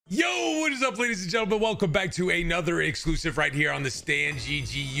Yo, what is up, ladies and gentlemen? Welcome back to another exclusive right here on the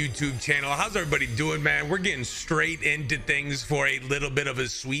StahnGG YouTube channel. How's everybody doing, man? We're getting straight into things for a little bit of a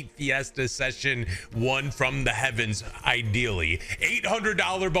sweet fiesta session, one from the heavens, ideally.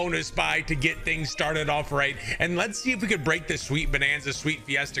 $800 bonus buy to get things started off right. And let's see if we could break the sweet bonanza, sweet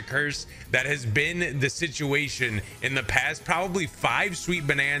fiesta curse that has been the situation in the past, probably 5 sweet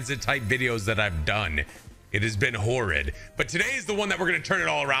bonanza type videos that I've done. It has been horrid, but today is the one that we're going to turn it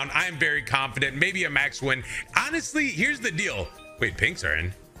all around. I am very confident, maybe a max win. Honestly, here's the deal. Wait, pinks are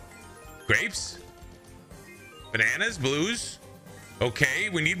in. Grapes, bananas, blues. Okay,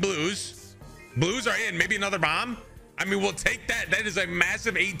 we need blues. Blues are in. Maybe another bomb. I mean, we'll take that. That is a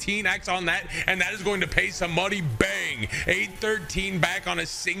massive 18x on that, and that is going to pay some money. Bang, 813 back on a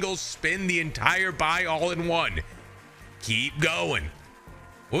single spin, the entire buy all in one. Keep going.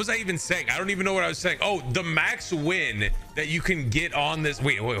 What was I even saying? I don't even know what I was saying. Oh, the max win that you can get on this.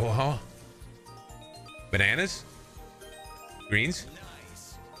 Wait, huh? Bananas? Greens?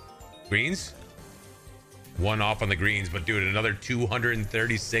 Greens? One off on the greens, but dude, another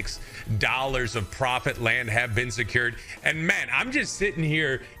 $236 of profit land have been secured. And man, I'm just sitting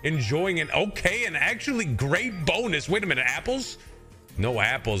here enjoying an okay and actually great bonus. Wait a minute, apples? No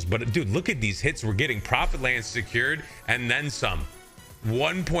apples, but dude, look at these hits we're getting. Profit land secured and then some.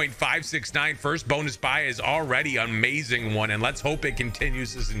 1.569 first bonus buy is already an amazing one, and let's hope it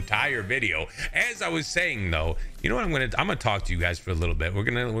continues this entire video. As I was saying though, you know what, I'm gonna talk to you guys for a little bit. We're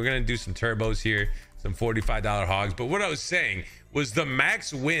gonna do some turbos here, some $45 hogs, but what I was saying was the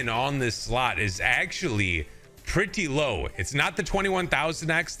max win on this slot is actually pretty low. It's not the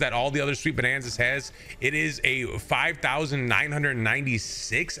 21,000x that all the other sweet bonanzas has. It is a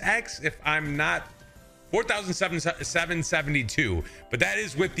 5,996x, if I'm not 4,772, but that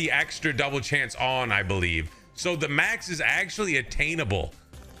is with the extra double chance on, I believe. So the max is actually attainable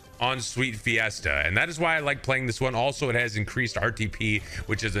on Sweet Fiesta, and that is why I like playing this one. Also, it has increased RTP,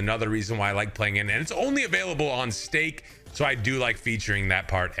 which is another reason why I like playing it, and it's only available on stake, so I do like featuring that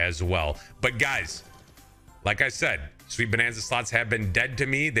part as well. But guys, like I said, Sweet Bonanza slots have been dead to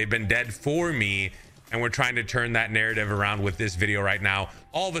me. They've been dead for me, and we're trying to turn that narrative around with this video right now.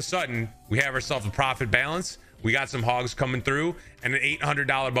 All of a sudden, we have ourselves a profit balance. We got some hogs coming through, and an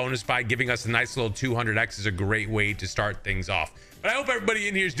 $800 bonus by giving us a nice little 200x is a great way to start things off. But I hope everybody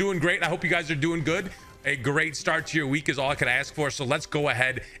in here is doing great. I hope you guys are doing good. A great start to your week is all I could ask for. So let's go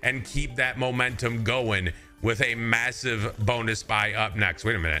ahead and keep that momentum going with a massive bonus buy up next.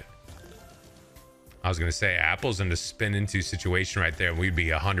 Wait a minute. I was going to say apples in the spin into situation right there, and we'd be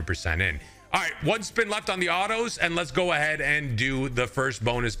 100% in. All right, one spin left on the autos, and let's go ahead and do the first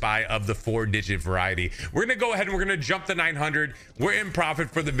bonus buy of the 4-digit variety. We're gonna go ahead and we're gonna jump the 900. We're in profit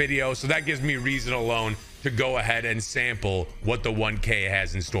for the video, so that gives me reason alone to go ahead and sample what the 1K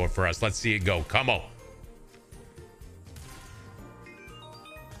has in store for us. Let's see it go. Come on.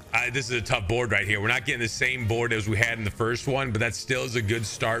 This is a tough board right here. We're not getting the same board as we had in the first one, but that still is a good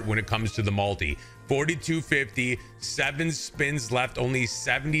start when it comes to the multi. 4250, 7 spins left, only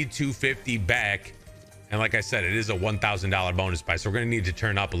 7250 back, and like I said, it is a $1,000 bonus buy, so we're gonna need to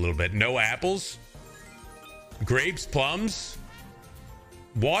turn up a little bit. No apples, grapes, plums,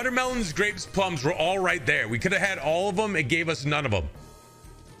 watermelons, grapes, plums were all right there. We could have had all of them. It gave us none of them.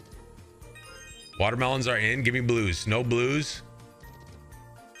 Watermelons are in. Give me blues. No blues.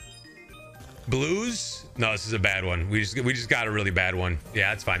 Blues. No, this is a bad one. We just got a really bad one. Yeah,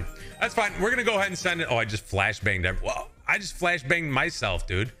 that's fine. That's fine. We're gonna go ahead and send it. Oh, I just flash banged well, I just flash banged myself,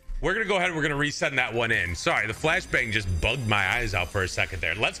 dude. We're gonna go ahead and we're gonna resend that one in. Sorry, the flashbang just bugged my eyes out for a second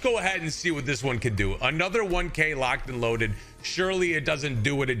there. Let's go ahead and see what this one could do. Another 1K locked and loaded. Surely it doesn't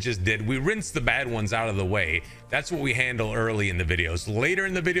do what it just did. We rinse the bad ones out of the way. That's what we handle early in the videos. Later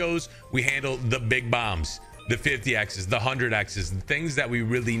in the videos, we handle the big bombs, the 50x's, the 100x's, the things that we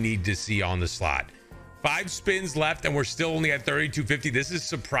really need to see on the slot. 5 spins left, and we're still only at 3250. This is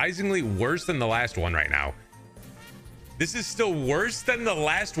surprisingly worse than the last one right now. This is still worse than the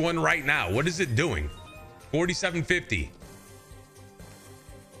last one right now. What is it doing? 4750.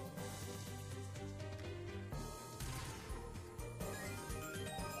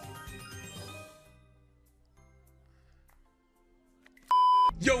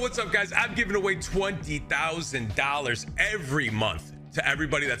 Yo, what's up, guys? I'm giving away $20,000 every month to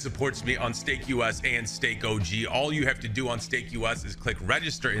everybody that supports me on StakeUS and StakeOG. All you have to do on StakeUS is click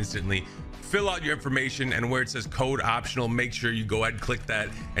register instantly, fill out your information, and where it says code optional, make sure you go ahead and click that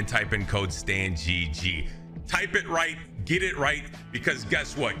and type in code StahnGG. Type it right, get it right, because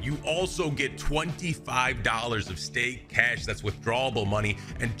guess what? You also get $25 of stake cash, that's withdrawable money,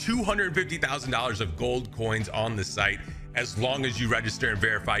 and $250,000 of gold coins on the site. as long as you register and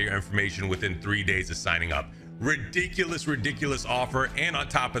verify your information within 3 days of signing up. Ridiculous offer, and on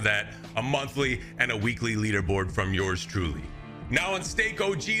top of that, a monthly and a weekly leaderboard from yours truly. Now on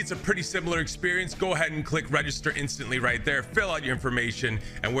StahnGG, it's a pretty similar experience. Go ahead and click register instantly right there, fill out your information,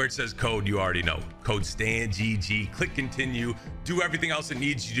 and where it says code, you already know. Code StahnGG, click continue, do everything else it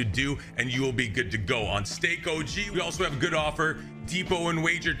needs you to do, and you will be good to go. On StahnGG, we also have a good offer. Depot and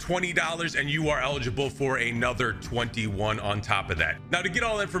wager $20 and you are eligible for another 21 on top of that. Now to get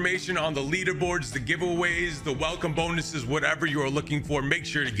all information on the leaderboards, the giveaways, the welcome bonuses, whatever you are looking for, make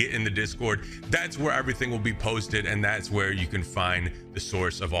sure to get in the Discord. That's where everything will be posted, and that's where you can find the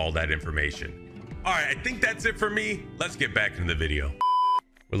source of all that information. All right, I think that's it for me. Let's get back into the video.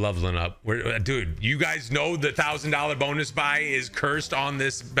 We're leveling up. Dude, you guys know the $1,000 bonus buy is cursed on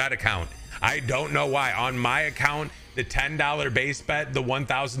this bet account. I don't know why. On my account, the $10 base bet, the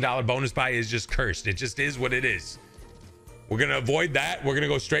 $1,000 bonus buy is just cursed. It just is what it is. We're going to avoid that. We're going to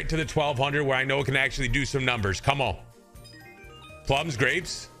go straight to the 1200 where I know it can actually do some numbers. Come on. Plums,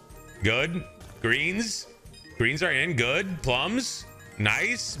 grapes. Good. Greens. Greens are in. Good. Plums.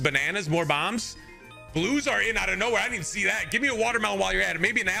 Nice. Bananas, more bombs. Blues are in out of nowhere. I didn't even see that. Give me a watermelon while you're at it.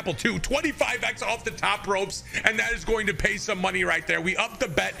 Maybe an apple too. 25x off the top ropes, and that is going to pay some money right there. We up the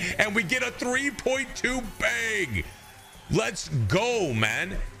bet and we get a 3.2 bang. Let's go,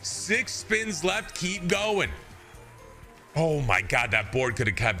 man. 6 spins left. Keep going. Oh my God, that board could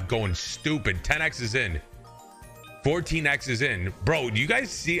have kept going stupid. 10x is in. 14x is in. Bro, do you guys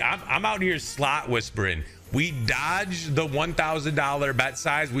see? I'm out here slot whispering. We dodged the $1,000 bet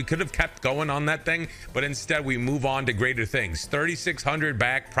size. We could have kept going on that thing, but instead we move on to greater things. 3,600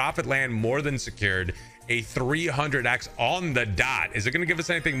 back, profit land more than secured, a 300x on the dot. Is it going to give us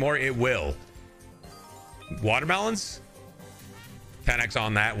anything more? It will. Watermelons, 10x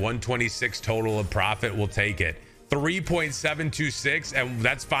on that. 126 total of profit. We'll take it. 3.726, and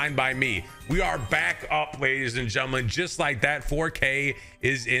that's fine by me. We are back up, ladies and gentlemen, just like that. 4K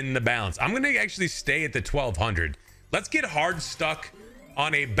is in the balance. I'm gonna actually stay at the 1200. Let's get hard stuck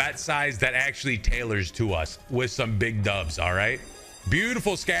on a bet size that actually tailors to us with some big dubs. All right,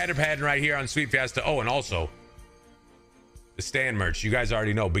 beautiful scatter pattern right here on Sweet Fiesta. Oh, and also the Stahn merch, you guys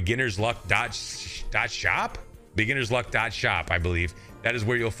already know. beginnersluck.shop, beginnersluck.shop, I believe that is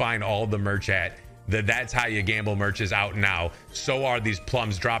where you'll find all the merch at. The That's How You Gamble merch is out now. So are these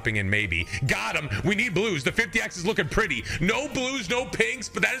plums dropping in maybe. Got them. We need blues. The 50x is looking pretty. No blues, no pinks,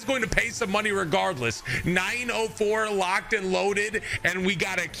 but that is going to pay some money regardless. 904 locked and loaded, and we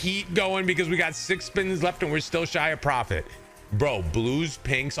got to keep going because we got 6 spins left and we're still shy of profit. Bro, blues,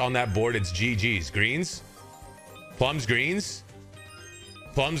 pinks on that board, it's GG's. Greens, plums, greens,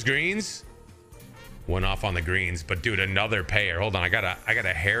 plums, greens. Went off on the greens, but dude, another pair. Hold on, I got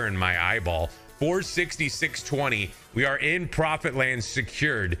a hair in my eyeball. 466.20. We are in profit land,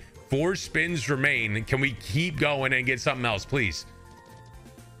 secured. 4 spins remain. Can we keep going and get something else, please?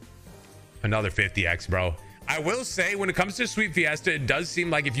 Another 50x, bro. I will say, when it comes to Sweet Fiesta, it does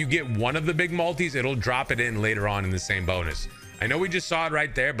seem like if you get one of the big multis, it'll drop it in later on in the same bonus. I know we just saw it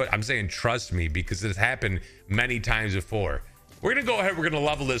right there, but I'm saying trust me because it's happened many times before. We're gonna go ahead, we're gonna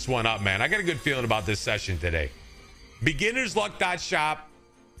level this one up, man. I got a good feeling about this session today. Beginnersluck.shop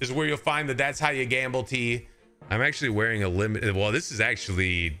is where you'll find the That's How You Gamble tee. I'm actually wearing a limited, well, this is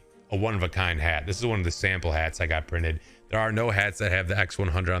actually a one-of-a-kind hat. This is one of the sample hats I got printed. There are no hats that have the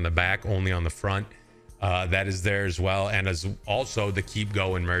X100 on the back, only on the front. That is there as well, and as also the Keep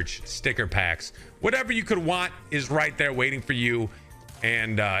Going merch, sticker packs. Whatever you could want is right there waiting for you,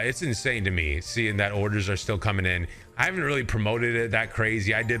 and it's insane to me seeing that orders are still coming in. I haven't really promoted it that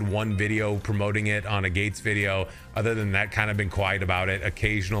crazy. I did one video promoting it on a Gates video. Other than that, kind of been quiet about it.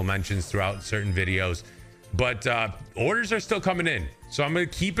 Occasional mentions throughout certain videos, but orders are still coming in, so I'm gonna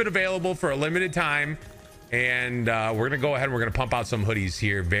keep it available for a limited time, and we're gonna go ahead and we're gonna pump out some hoodies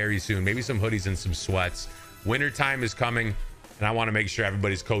here very soon. Maybe some hoodies and some sweats. Winter time is coming, and I want to make sure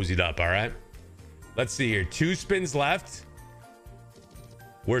everybody's cozied up. All right, let's see here. 2 spins left.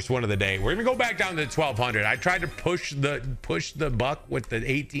 Worst one of the day. We're gonna go back down to the 1200. I tried to push the buck with the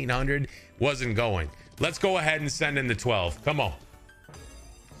 1800, wasn't going. Let's go ahead and send in the 12. Come on.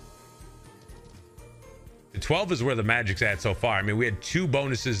 The 12 is where the magic's at so far. I mean, we had 2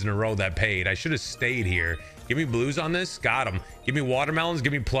 bonuses in a row that paid. I should have stayed here. Give me blues on this. Got them. Give me watermelons.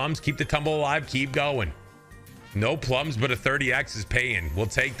 Give me plums. Keep the tumble alive. Keep going. No plums, but a 30x is paying. We'll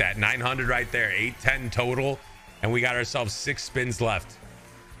take that. 900 right there. 810 total, and we got ourselves 6 spins left.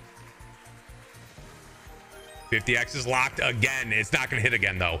 50x is locked again. It's not gonna hit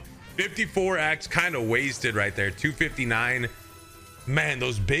again though. 54x kind of wasted right there. 259. Man,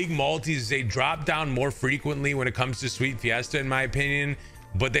 those big multis, they drop down more frequently when it comes to Sweet Fiesta, in my opinion,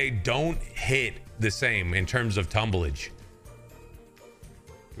 but they don't hit the same in terms of tumblage.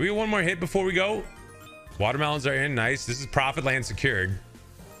 We get one more hit before we go. Watermelons are in. Nice. This is profit land secured.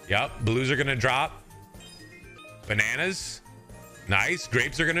 Yep. Blues are going to drop. Bananas. Nice.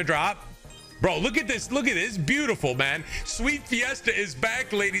 Grapes are going to drop. Bro, look at this. Look at this. Beautiful, man. Sweet Fiesta is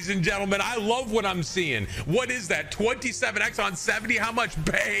back, ladies and gentlemen. I love what I'm seeing. What is that? 27x on 70. How much?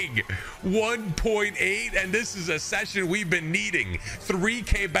 Bang. 1.8. And this is a session we've been needing.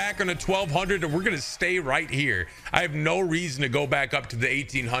 3K back on a 1200, and we're going to stay right here. I have no reason to go back up to the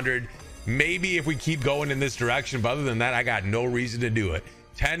 1800. Maybe if we keep going in this direction, but other than that, I got no reason to do it.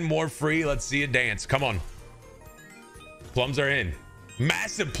 10 more free. Let's see a dance. Come on. Plums are in.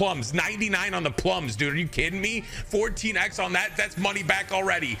 Massive plums. 99 on the plums, dude. Are you kidding me? 14x on that. That's money back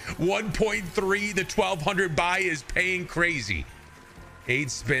already. 1.3. The 1200 buy is paying crazy.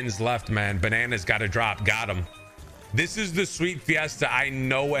 8 spins left, man. Bananas got to drop. Got him. This is the Sweet Fiesta I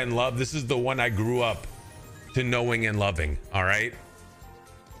know and love. This is the one I grew up to knowing and loving. All right.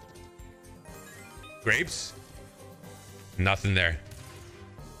 Grapes. Nothing there.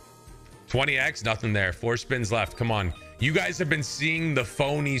 20x. Nothing there. 4 spins left. Come on. You guys have been seeing the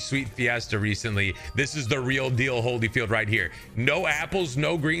phony Sweet Fiesta recently. This is the real deal Holyfield right here. No apples,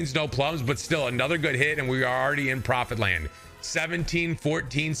 no greens, no plums, but still another good hit, and we are already in profit land. 17,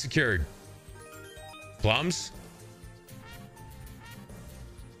 14 secured. Plums.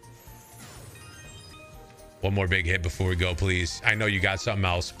 One more big hit before we go, please. I know you got something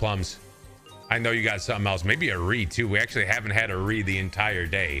else. Plums. I know you got something else. Maybe a re too. We actually haven't had a re the entire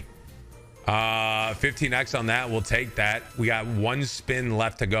day. 15x on that. We'll take that. We got 1 spin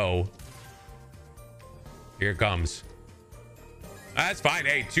left to go. Here it comes. That's fine.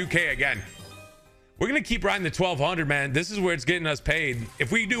 Hey, 2K again. We're gonna keep riding the 1200, man. This is where it's getting us paid.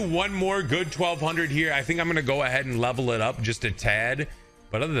 If we do one more good 1200 here, I think I'm gonna go ahead and level it up just a tad.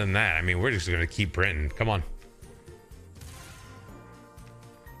 But other than that, I mean, we're just gonna keep printing. Come on.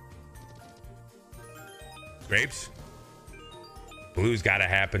 Grapes. Blues got to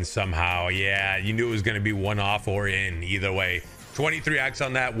happen somehow. Yeah, you knew it was going to be one off or in either way. 23x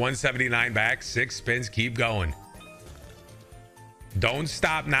on that. 179 back. 6 spins. Keep going. Don't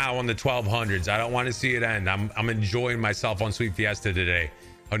stop now on the 1200s. I don't want to see it end. I'm enjoying myself on Sweet Fiesta today.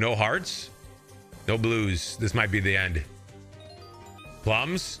 Oh, no hearts? No blues. This might be the end.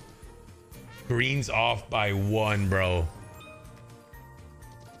 Plums. Greens off by 1, bro.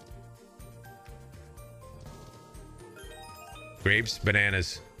 Grapes,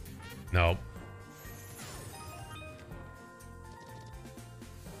 bananas. Nope.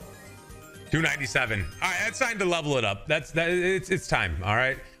 $297. All right, that's time to level it up. It's time. All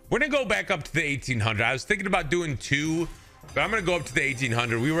right, we're gonna go back up to the 1800. I was thinking about doing 2, but I'm gonna go up to the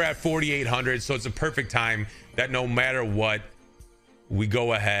 1800. We were at 4800, so it's a perfect time that no matter what, we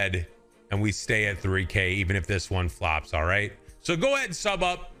go ahead and we stay at 3K, even if this one flops. All right, so go ahead and sub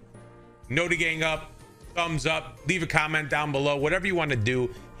up, Noti Gang up, thumbs up, leave a comment down below, whatever you want to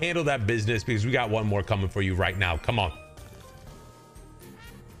do. Handle that business, because we got one more coming for you right now. Come on.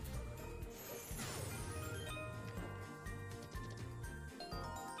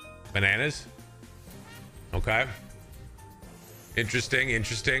 Bananas. Okay. Interesting.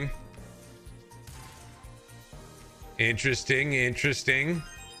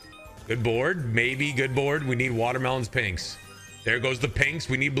 Good board. Maybe good board. We need watermelons, pinks. There goes the pinks.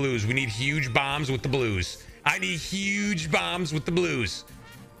 We need blues. We need huge bombs with the blues. I need huge bombs with the blues.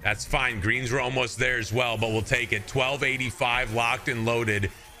 That's fine. Greens were almost there as well, but we'll take it. 1285 locked and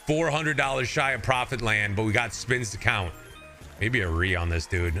loaded. $400 shy of profit land, but we got spins to count. Maybe a re on this,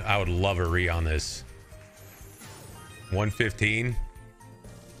 dude. I would love a re on this. 115.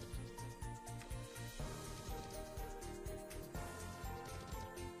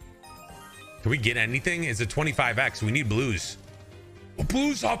 Can we get anything? It's a 25x. We need blues. Well,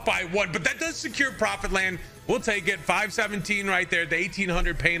 blues off by 1, but that does secure profit land. We'll take it. 517 right there. The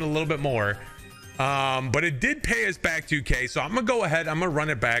 1800 paying a little bit more. But it did pay us back 2K. So I'm going to go ahead. I'm going to run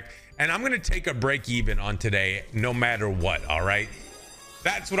it back. And I'm going to take a break even on today, no matter what. All right.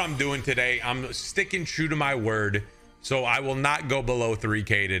 That's what I'm doing today. I'm sticking true to my word. So I will not go below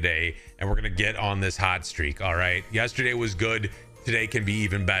 3K today. And we're going to get on this hot streak. All right. Yesterday was good. Today can be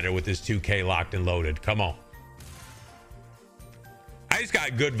even better with this 2K locked and loaded. Come on. I just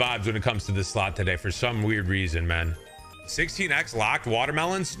got good vibes when it comes to this slot today for some weird reason, man. 16x locked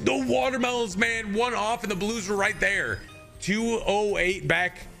watermelons. No watermelons, man. 1 off and the blues were right there. 208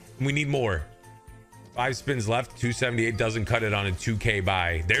 back. We need more. 5 spins left. 278 doesn't cut it on a 2K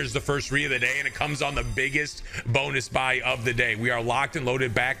buy. There's the first re of the day, and it comes on the biggest bonus buy of the day. We are locked and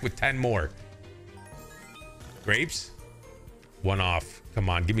loaded back with 10 more. Grapes. One off. Come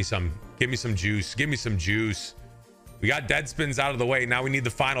on, give me some juice. Give me some juice. We got dead spins out of the way. Now we need the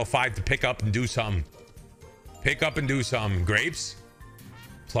final 5 to pick up and do something. Pick up and do something. Grapes.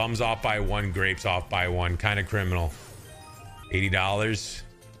 Plums off by 1. Grapes off by 1. Kind of criminal. $80.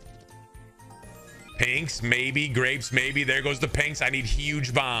 Pinks, maybe. Grapes, maybe. There goes the pinks. I need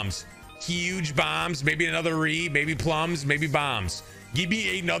huge bombs. Huge bombs. Maybe another re. Maybe plums. Maybe bombs. Give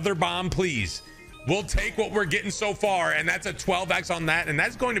me another bomb, please. We'll take what we're getting so far, and that's a 12x on that, and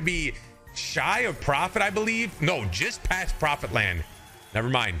that's going to be shy of profit, I believe. No, just past profit land. Never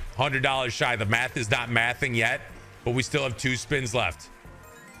mind. $100 shy. The math is not mathing yet, but we still have 2 spins left.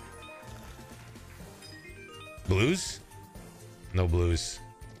 Blues? No blues.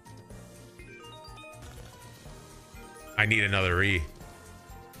 I need another re.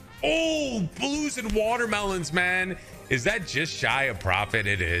 Oh, blues and watermelons, man. Is that just shy of profit?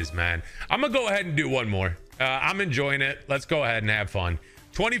 It is, man. I'm gonna go ahead and do one more. I'm enjoying it. Let's go ahead and have fun.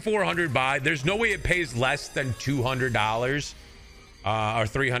 2,400 buy. There's no way it pays less than $200 or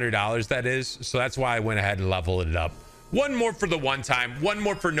 $300, that is. So that's why I went ahead and leveled it up. One more for the one time. One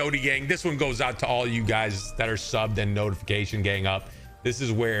more for Noti Gang. This one goes out to all you guys that are subbed and notification gang up. This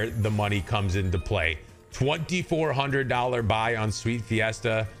is where the money comes into play. $2,400 buy on Sweet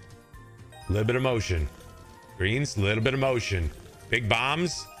Fiesta. A little bit of motion. Greens, a little bit of motion. Big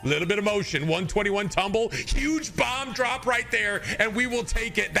bombs, a little bit of motion. 121 tumble, huge bomb drop right there, and we will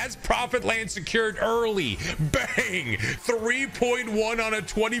take it. That's profit land secured early. Bang! 3.1 on a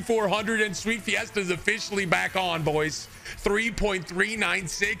 2,400, and Sweet Fiesta is officially back on, boys.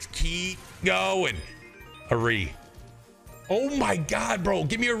 3.396. Keep going. A re. Oh my God, bro!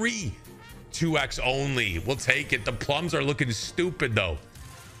 Give me a re. 2x only. We'll take it. The plums are looking stupid though.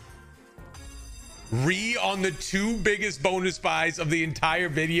 Re on the 2 biggest bonus buys of the entire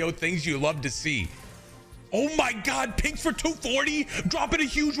video. Things you love to see. Oh my God, pinks for 240. Drop it a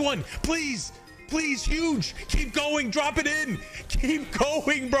huge one, please. Please, huge. Keep going. Drop it in. Keep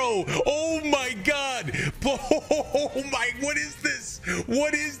going, bro. Oh my God. Oh my, what is this?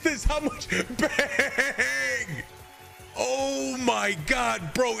 What is this? How much? Bang. Oh my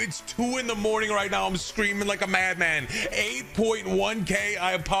God, bro, it's 2 in the morning right now. I'm screaming like a madman. 8.1K.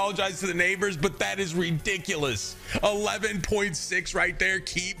 I apologize to the neighbors, but that is ridiculous. 11.6 right there.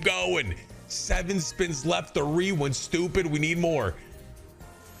 Keep going. 7 spins left. The re went stupid. We need more.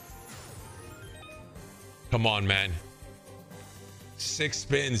 Come on, man. 6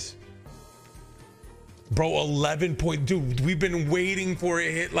 spins. Bro, 11 point. Dude, we've been waiting for a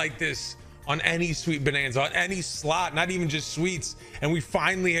hit like this on any Sweet Bonanza, on any slot, not even just sweets, and we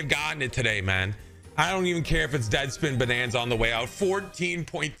finally have gotten it today, man. I don't even care if it's dead spin Bonanza on the way out.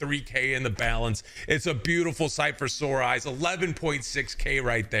 14.3K in the balance. It's a beautiful sight for sore eyes. 11.6K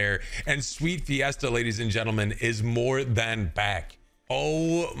right there, and Sweet Fiesta, ladies and gentlemen, is more than back.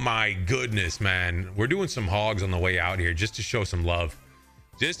 Oh my goodness, man. We're doing some hogs on the way out here just to show some love,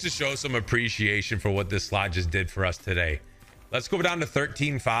 just to show some appreciation for what this slot just did for us today. Let's go down to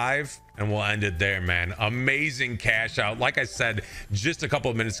 13.5 and we'll end it there, man. Amazing cash out. Like I said just a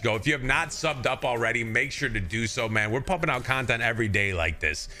couple of minutes ago, if you have not subbed up already, make sure to do so, man. We're pumping out content every day like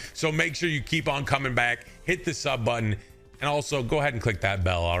this. So make sure you keep on coming back, hit the sub button, and also go ahead and click that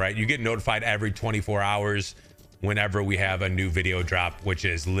bell, all right? You get notified every 24 hours whenever we have a new video drop, which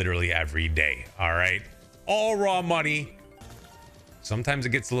is literally every day, all right? All raw money. Sometimes it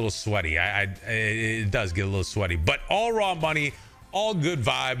gets a little sweaty. It does get a little sweaty, but all raw money, all good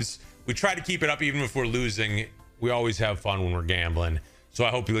vibes. We try to keep it up even if we're losing. We always have fun when we're gambling. So I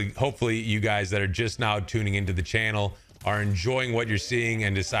hope hopefully you guys that are just now tuning into the channel are enjoying what you're seeing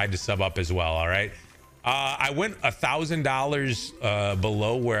and decide to sub up as well. All right. I went $1,000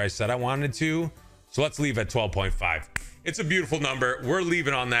 below where I said I wanted to. So let's leave at 12.5. It's a beautiful number. We're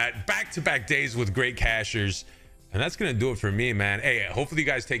leaving on that. Back-to-back days with great cashers. And that's going to do it for me, man. Hey, hopefully you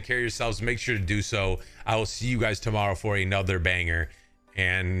guys take care of yourselves. Make sure to do so. I will see you guys tomorrow for another banger.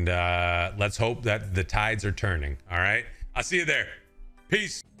 And let's hope that the tides are turning. All right. I'll see you there.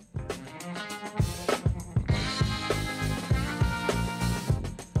 Peace.